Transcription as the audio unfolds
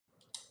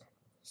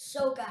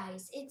So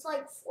guys, it's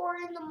like 4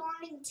 in the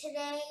morning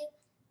today,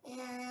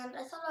 and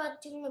I thought about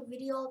doing a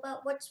video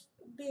about what's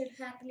been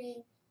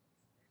happening.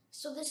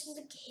 So this is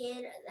a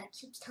kid that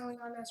keeps telling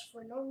on us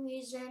for no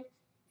reason,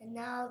 and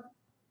now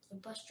the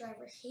bus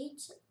driver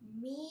hates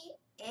me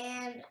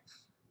and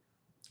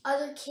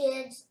other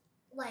kids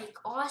like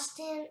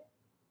Austin.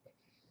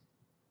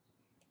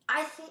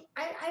 I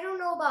don't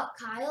know about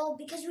Kyle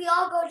because we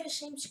all go to the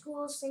same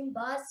school, same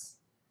bus.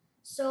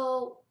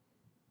 So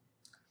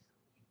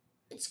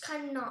it's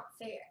kind of not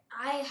fair.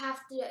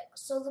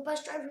 So the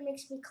bus driver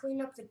makes me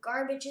clean up the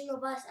garbage in the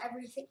bus,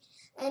 everything,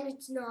 and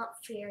it's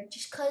not fair.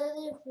 Just because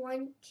there's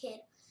one kid,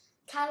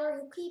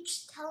 Tyler, who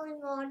keeps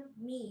telling on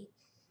me,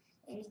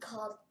 and he's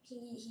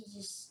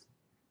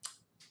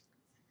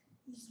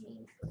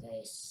mean,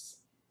 okay?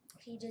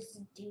 He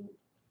doesn't do,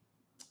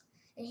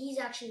 and he's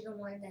actually the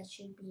one that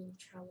should be in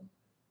trouble,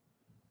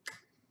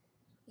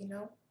 you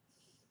know?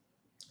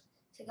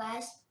 So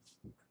guys,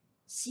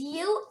 see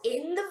you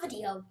in the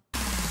video.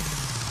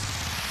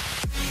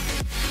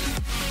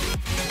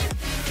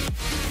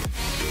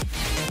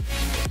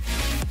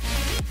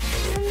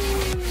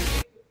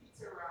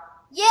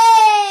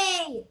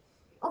 Yay!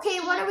 Okay,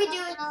 what are we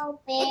doing?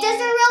 It doesn't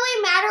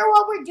really matter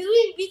what we're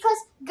doing because,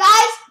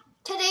 guys,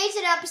 today's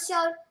an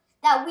episode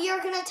that we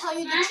are going to tell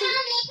you the truth.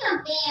 I'm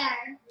gonna make a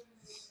bear.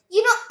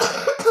 You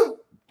know,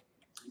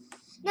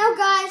 now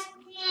guys,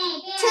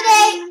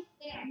 today,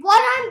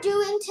 what I'm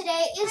doing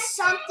today is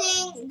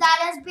something that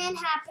has been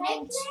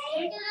happening.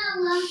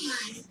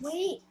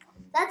 Wait,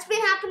 that's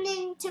been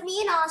happening to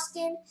me and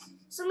Austin.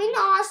 So me and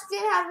Austin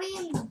have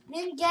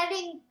been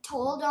getting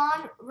told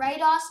on,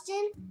 right,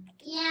 Austin?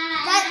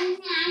 Yeah, I'm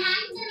to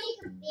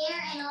make a bear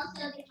and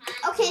also the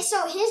cat. Okay,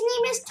 so his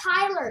name is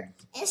Tyler.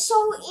 And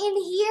so in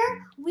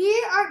here,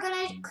 we are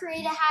going to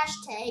create a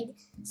hashtag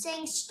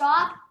saying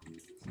stop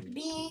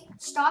being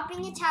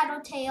a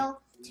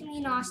tattletale to me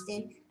and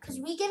Austin. Because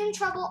we get in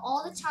trouble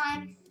all the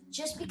time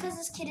just because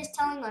this kid is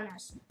telling on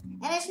us.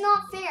 And it's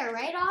not fair,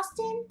 right,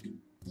 Austin?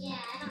 Yeah,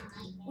 I don't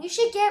like it. We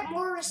should get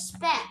more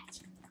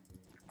respect.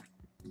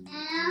 And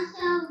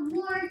also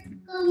more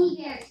gummy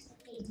bears.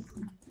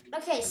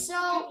 Okay,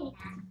 so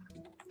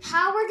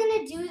how we're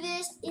gonna do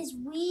this is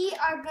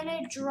we're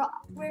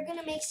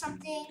gonna make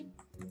something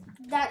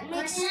that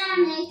makes. We're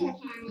gonna make a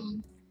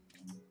cannon.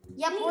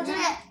 Yep,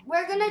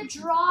 we're gonna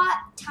draw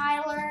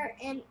Tyler,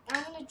 and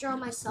I'm gonna draw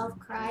myself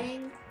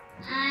crying.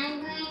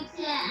 I'm not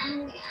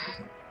gonna.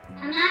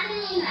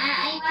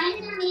 I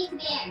wanted to make a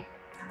bear.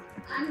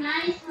 I'm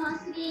not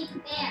supposed to make a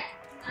bear.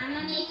 I'm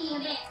not making a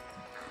bear.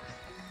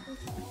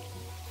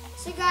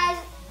 So guys,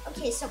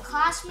 okay, so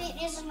classmate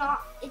it's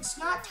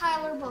not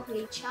Tyler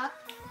Bohlychuk.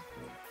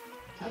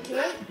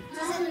 Okay?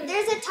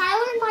 There's a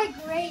Tyler in my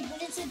grade,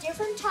 but it's a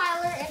different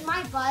Tyler in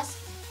my bus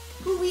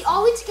who we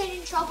always get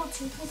in trouble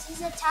to because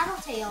he's a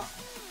tattletale.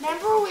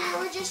 Remember when we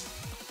were just,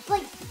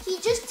 like, he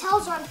just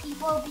tells on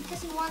people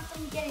because he wants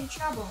them to get in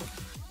trouble.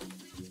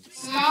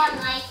 And I don't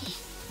like it.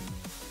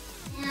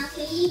 And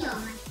also you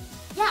don't like it.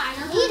 Yeah, I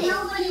hate it.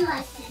 Nobody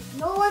likes it.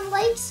 No one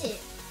likes it.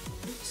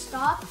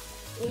 Stop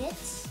it.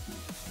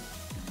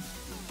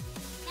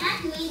 I'm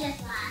not doing this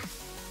class.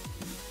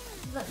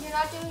 But you're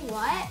not doing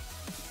what?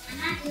 I'm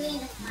not doing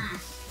this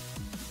class.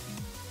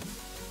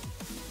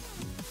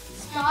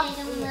 Stop I don't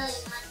it. really want to.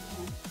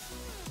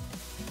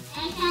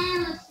 And it kind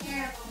of looks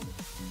terrible.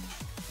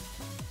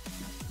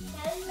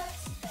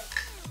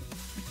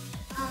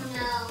 Oh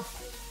no.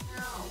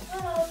 No.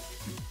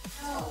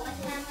 Oh, what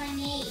have I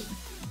made?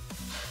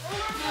 What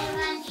have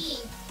I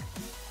made?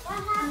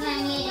 Have I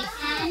made a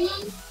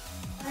cannon?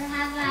 Or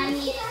have I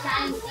made a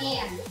giant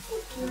bear?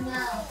 Who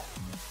knows?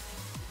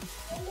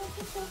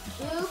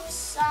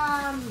 Oops,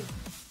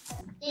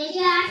 Did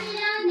you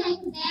actually make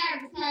a bear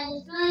because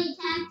it's really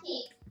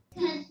tempting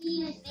because he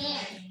was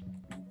bear.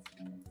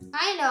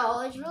 I know,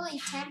 it's really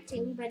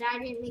tempting, but I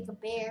didn't make a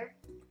bear.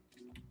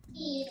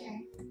 Me either.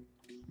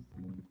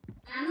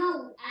 I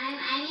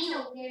made a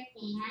weird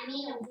thing. I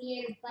made a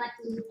weird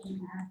button thing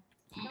up.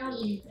 I don't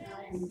even know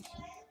it.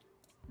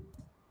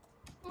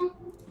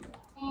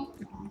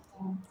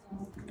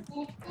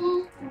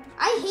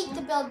 I hate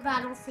the build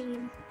battle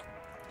theme.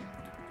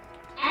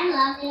 I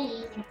love the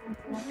music.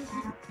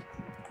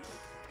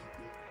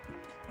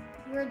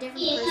 You're a different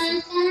Yeah, so person.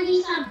 there's gonna be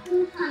some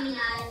food coming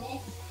out of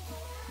it.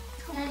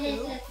 Because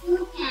it's a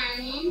food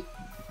cannon.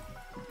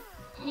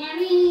 And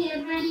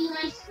everybody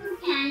likes food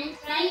cannons,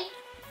 right?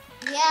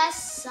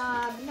 Yes,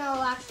 no,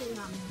 actually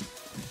not.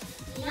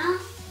 You know?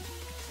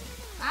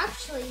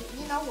 Actually,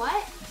 you know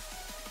what?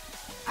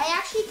 I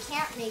actually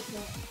can't make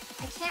it.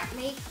 I can't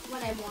make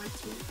what I want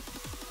to.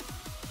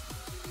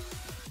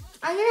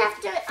 I'm gonna have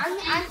to,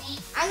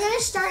 I'm gonna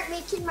start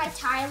making my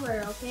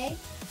Tyler, okay?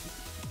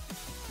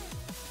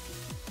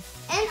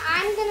 And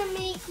I'm gonna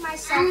make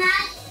myself. I'm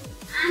not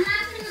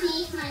gonna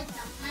make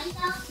myself.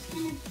 Myself is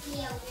gonna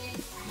be a weird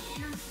guy.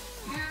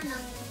 I don't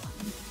know what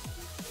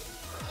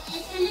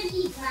it's gonna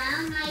be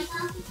brown.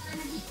 Myself is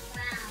gonna be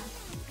brown.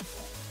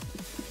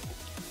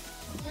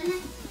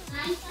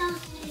 Myself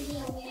is gonna be a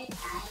weird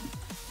guy.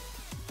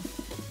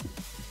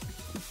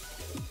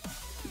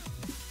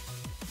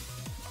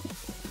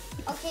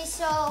 Okay,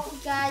 so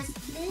guys,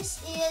 this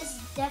is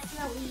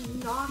definitely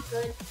not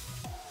good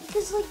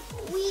because like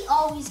we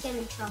always get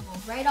in trouble,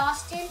 right,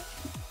 Austin?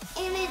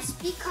 And it's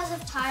because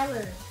of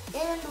Tyler.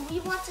 And we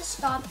want to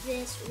stop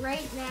this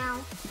right now.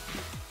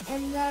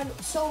 And then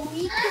so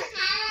we can.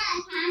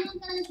 Cannon's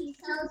gonna be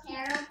so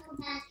terrible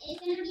that it's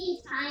gonna be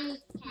a tiny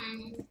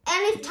cannon.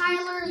 And if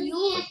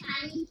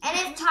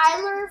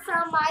Tyler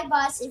from my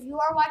bus, if you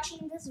are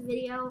watching this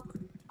video,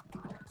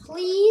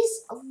 please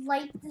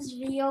like this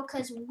video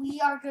because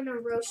we are gonna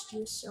roast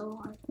you so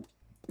hard.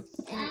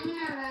 I'm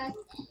gonna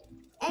roast it.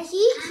 And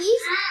he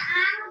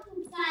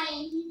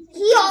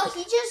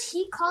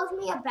called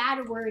me a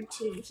bad word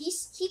too. He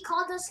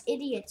called us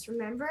idiots,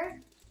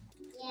 remember?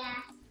 Yeah.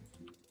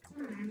 I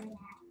remember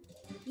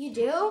that. You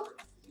do?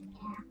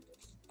 Yeah.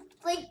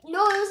 Like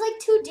no, it was like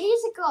 2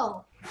 days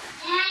ago.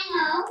 Yeah, I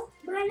know.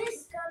 Mine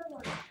is good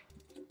one.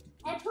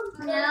 I put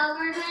good. No,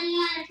 we're running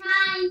out of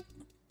time.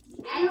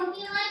 I hope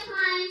you like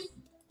mine.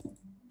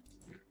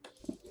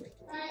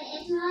 But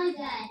it's really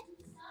good.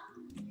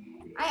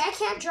 I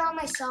can't draw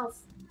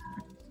myself.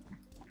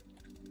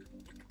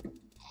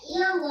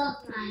 You'll love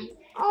mine.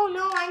 Oh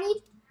no, I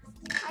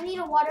need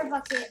a water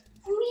bucket.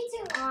 Me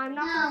too. Oh, I'm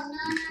No. not.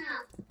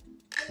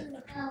 Go. I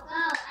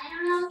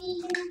don't know if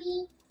he's gonna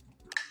be.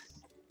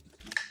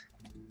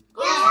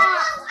 Yeah. I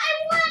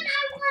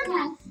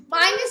won.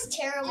 Mine is I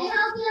terrible.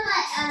 hope you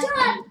like.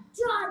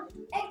 John,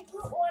 I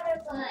put water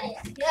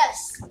Good.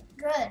 Yes,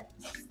 good.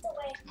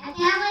 I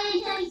can't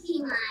wait until you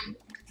see mine.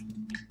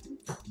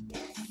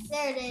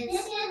 There it This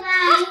is. is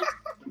mine.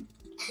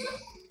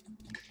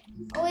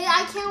 Oh wait,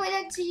 I can't wait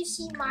until you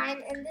see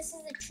mine, and this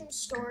is a true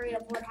story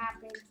of what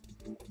happened.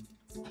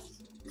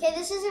 Okay,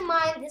 this isn't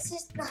mine. This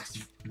is not.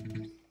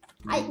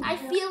 I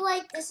feel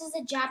like this is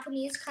a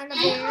Japanese kind of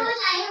bear. I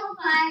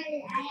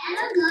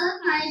don't know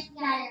cards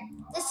better.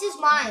 This is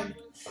mine.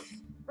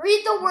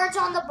 Read the words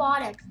on the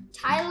bottom.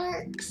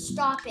 Tyler,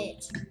 stop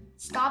it.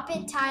 Stop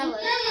it, Tyler.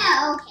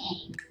 Yeah,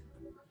 okay.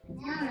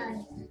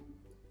 Now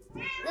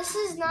This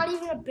is not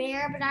even a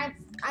bear, but I'm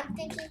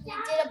thinking he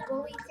did a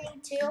bully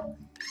thing too.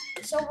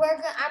 So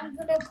I'm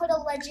gonna put a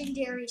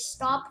legendary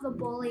stop the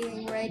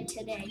bullying right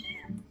today.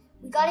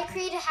 We gotta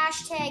create a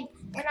hashtag,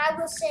 and I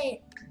will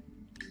say,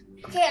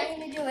 okay, I'm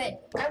gonna do it.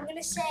 I'm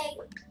gonna say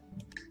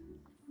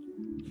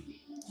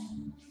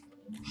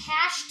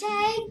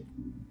hashtag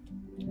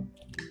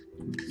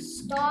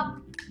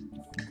stop.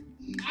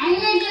 I'm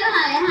gonna do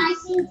how to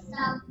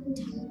stop.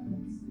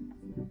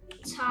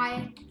 Ty.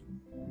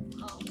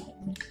 Oh.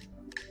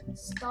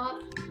 Stop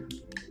it.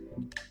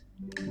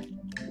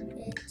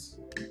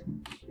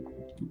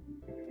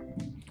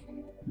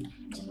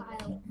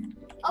 Tyler.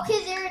 Okay,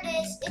 there it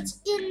is. It's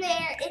in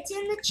there. It's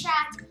in the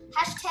chat.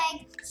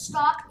 Hashtag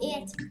stop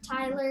it,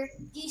 Tyler.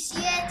 Do you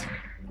see it?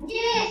 Do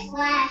it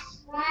slash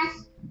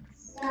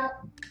stop.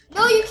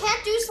 No, you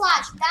can't do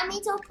slash. That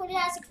means I'll put it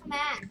as a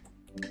command.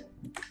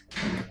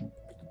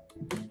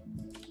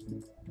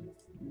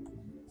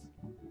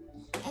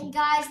 And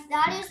guys,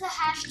 that is the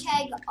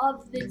hashtag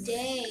of the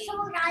day.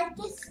 So guys,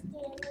 this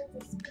No,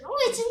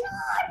 it's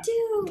not,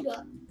 dude.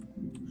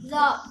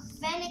 The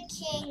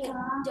Fenneking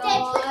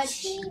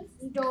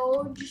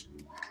Doge.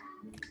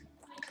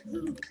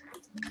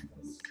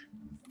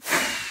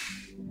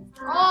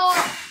 Oh,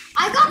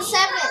 I got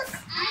 7th.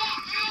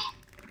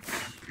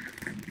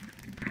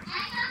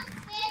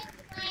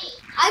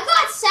 I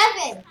got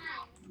 7th.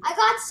 I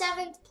got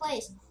 7th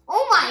place.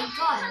 Oh my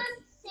god.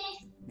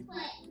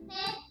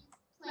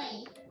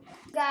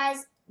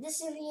 Guys, this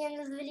is the end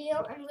of the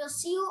video, and we'll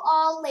see you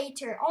all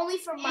later. Only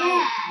for mine. No,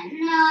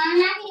 I'm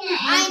not gonna.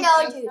 I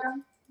know, dude.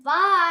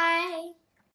 Bye.